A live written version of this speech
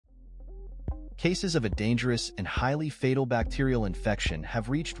Cases of a dangerous and highly fatal bacterial infection have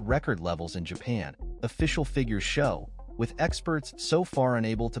reached record levels in Japan, official figures show, with experts so far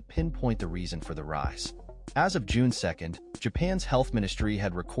unable to pinpoint the reason for the rise. As of June 2nd, Japan's health ministry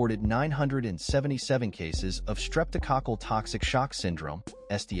had recorded 977 cases of streptococcal toxic shock syndrome,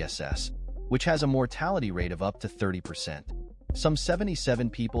 SDSS, which has a mortality rate of up to 30%. Some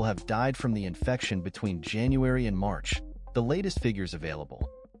 77 people have died from the infection between January and March, the latest figures available.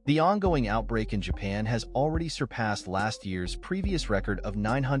 The ongoing outbreak in Japan has already surpassed last year's previous record of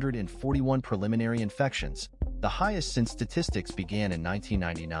 941 preliminary infections, the highest since statistics began in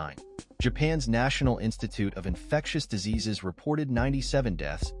 1999. Japan's National Institute of Infectious Diseases reported 97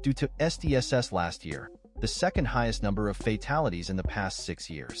 deaths due to SDSS last year, the second highest number of fatalities in the past 6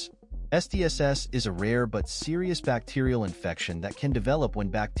 years. SDSS is a rare but serious bacterial infection that can develop when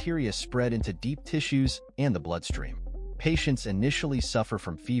bacteria spread into deep tissues and the bloodstream. Patients initially suffer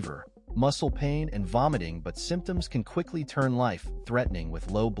from fever, muscle pain, and vomiting, but symptoms can quickly turn life-threatening with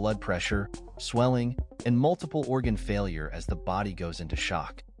low blood pressure, swelling, and multiple organ failure as the body goes into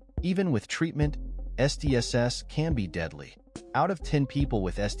shock. Even with treatment, SDSS can be deadly. Out of 10 people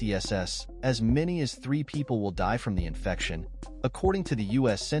with SDSS, as many as 3 people will die from the infection, according to the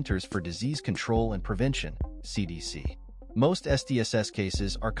U.S. Centers for Disease Control and Prevention, CDC. Most SDSS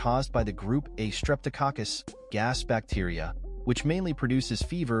cases are caused by the group A Streptococcus gas bacteria, which mainly produces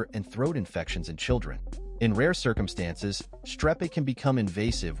fever and throat infections in children. In rare circumstances, strep A can become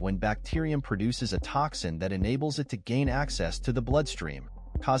invasive when bacterium produces a toxin that enables it to gain access to the bloodstream,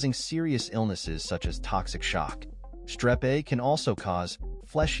 causing serious illnesses such as toxic shock. Strep A can also cause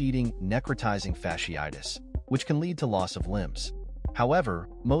flesh-eating, necrotizing fasciitis, which can lead to loss of limbs. However,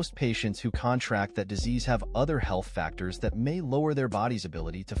 most patients who contract that disease have other health factors that may lower their body's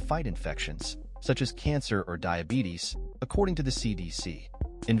ability to fight infections, such as cancer or diabetes, according to the CDC.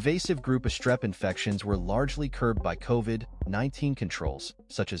 Invasive group A strep infections were largely curbed by COVID-19 controls,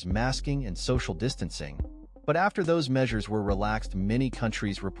 such as masking and social distancing, but after those measures were relaxed, many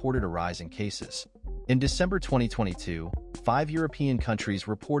countries reported a rise in cases. In December 2022, 5 European countries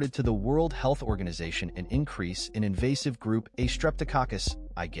reported to the World Health Organization an increase in invasive group A Streptococcus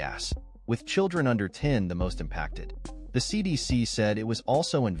gas, with children under 10 the most impacted. The CDC said it was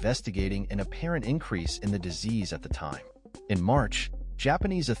also investigating an apparent increase in the disease at the time. In March,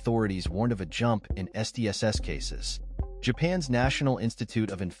 Japanese authorities warned of a jump in SDSS cases. Japan's National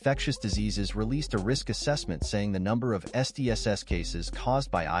Institute of Infectious Diseases released a risk assessment saying the number of SDSS cases caused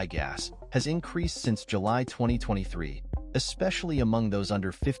by eye gas has increased since July 2023, especially among those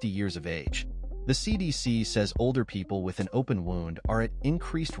under 50 years of age. The CDC says older people with an open wound are at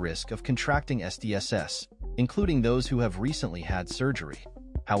increased risk of contracting SDSS, including those who have recently had surgery.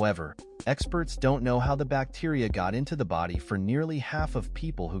 However, experts don't know how the bacteria got into the body for nearly half of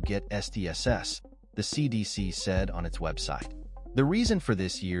people who get SDSS, the CDC said on its website. The reason for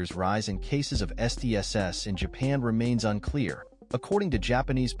this year's rise in cases of SDSS in Japan remains unclear, according to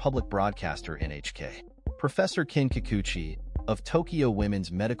Japanese public broadcaster NHK. Professor Ken Kikuchi of Tokyo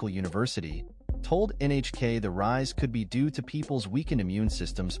Women's Medical University told NHK the rise could be due to people's weakened immune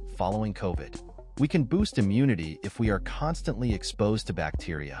systems following COVID. We can boost immunity if we are constantly exposed to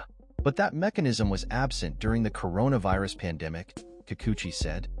bacteria, but that mechanism was absent during the coronavirus pandemic, Kikuchi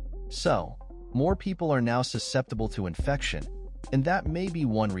said. So, more people are now susceptible to infection, and that may be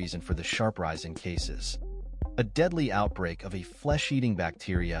one reason for the sharp rise in cases. A deadly outbreak of a flesh-eating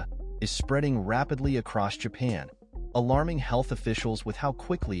bacteria is spreading rapidly across Japan, alarming health officials with how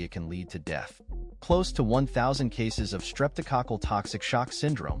quickly it can lead to death. Close to 1,000 cases of streptococcal toxic shock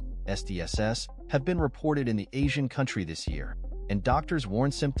syndrome, SDSS, have been reported in the Asian country this year, and doctors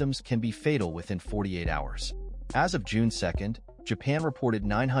warn symptoms can be fatal within 48 hours. As of June 2nd, Japan reported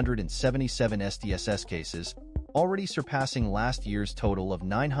 977 SDSS cases, already surpassing last year's total of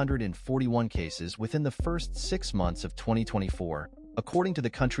 941 cases within the first 6 months of 2024, according to the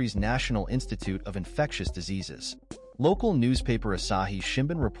country's National Institute of Infectious Diseases. Local newspaper Asahi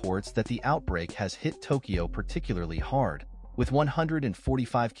Shimbun reports that the outbreak has hit Tokyo particularly hard, with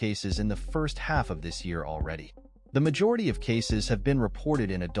 145 cases in the first half of this year already. The majority of cases have been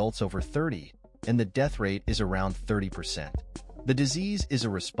reported in adults over 30, and the death rate is around 30%. The disease is a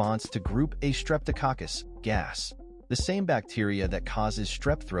response to group A Streptococcus gas, the same bacteria that causes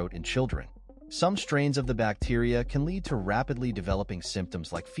strep throat in children. Some strains of the bacteria can lead to rapidly developing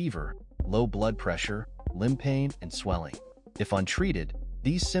symptoms like fever, low blood pressure, limb pain, and swelling. If untreated,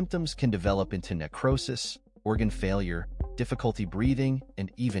 these symptoms can develop into necrosis, organ failure, difficulty breathing, and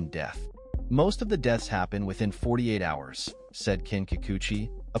even death. Most of the deaths happen within 48 hours, said Ken Kikuchi,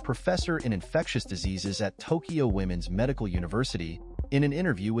 a professor in infectious diseases at Tokyo Women's Medical University, in an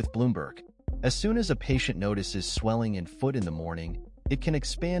interview with Bloomberg. As soon as a patient notices swelling in foot in the morning, it can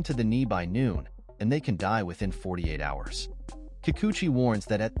expand to the knee by noon, and they can die within 48 hours. Kikuchi warns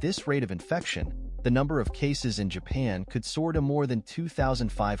that at this rate of infection, the number of cases in Japan could soar to more than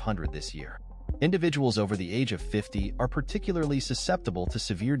 2,500 this year. Individuals over the age of 50 are particularly susceptible to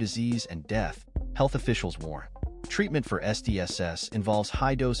severe disease and death, health officials warn. Treatment for SDSS involves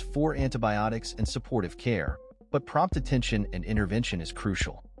high-dose 4 antibiotics and supportive care, but prompt attention and intervention is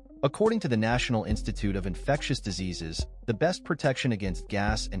crucial. According to the National Institute of Infectious Diseases, the best protection against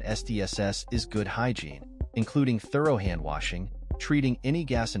gas and SDSS is good hygiene, including thorough hand washing, treating any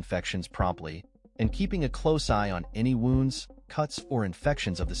gas infections promptly, and keeping a close eye on any wounds, cuts, or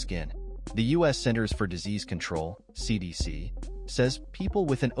infections of the skin. The U.S. Centers for Disease Control, CDC, says people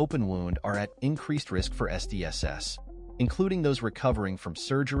with an open wound are at increased risk for SDSS, including those recovering from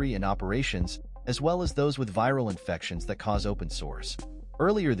surgery and operations, as well as those with viral infections that cause open sores.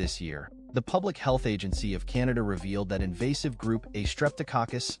 Earlier this year, the Public Health Agency of Canada revealed that invasive group A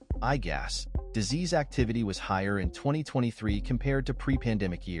Streptococcus, IGAS, disease activity was higher in 2023 compared to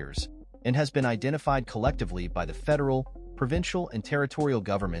pre-pandemic years, and has been identified collectively by the federal, provincial, and territorial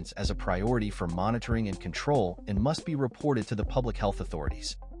governments as a priority for monitoring and control and must be reported to the public health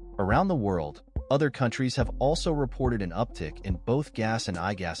authorities. Around the world, other countries have also reported an uptick in both gas and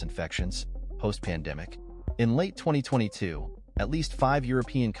IGAS infections post-pandemic. In late 2022, at least 5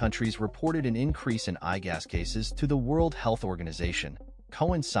 European countries reported an increase in IGAS cases to the World Health Organization,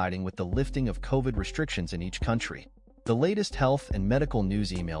 coinciding with the lifting of COVID restrictions in each country. The latest health and medical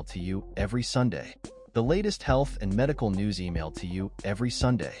news emailed to you every Sunday. The latest health and medical news emailed to you every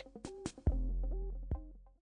Sunday.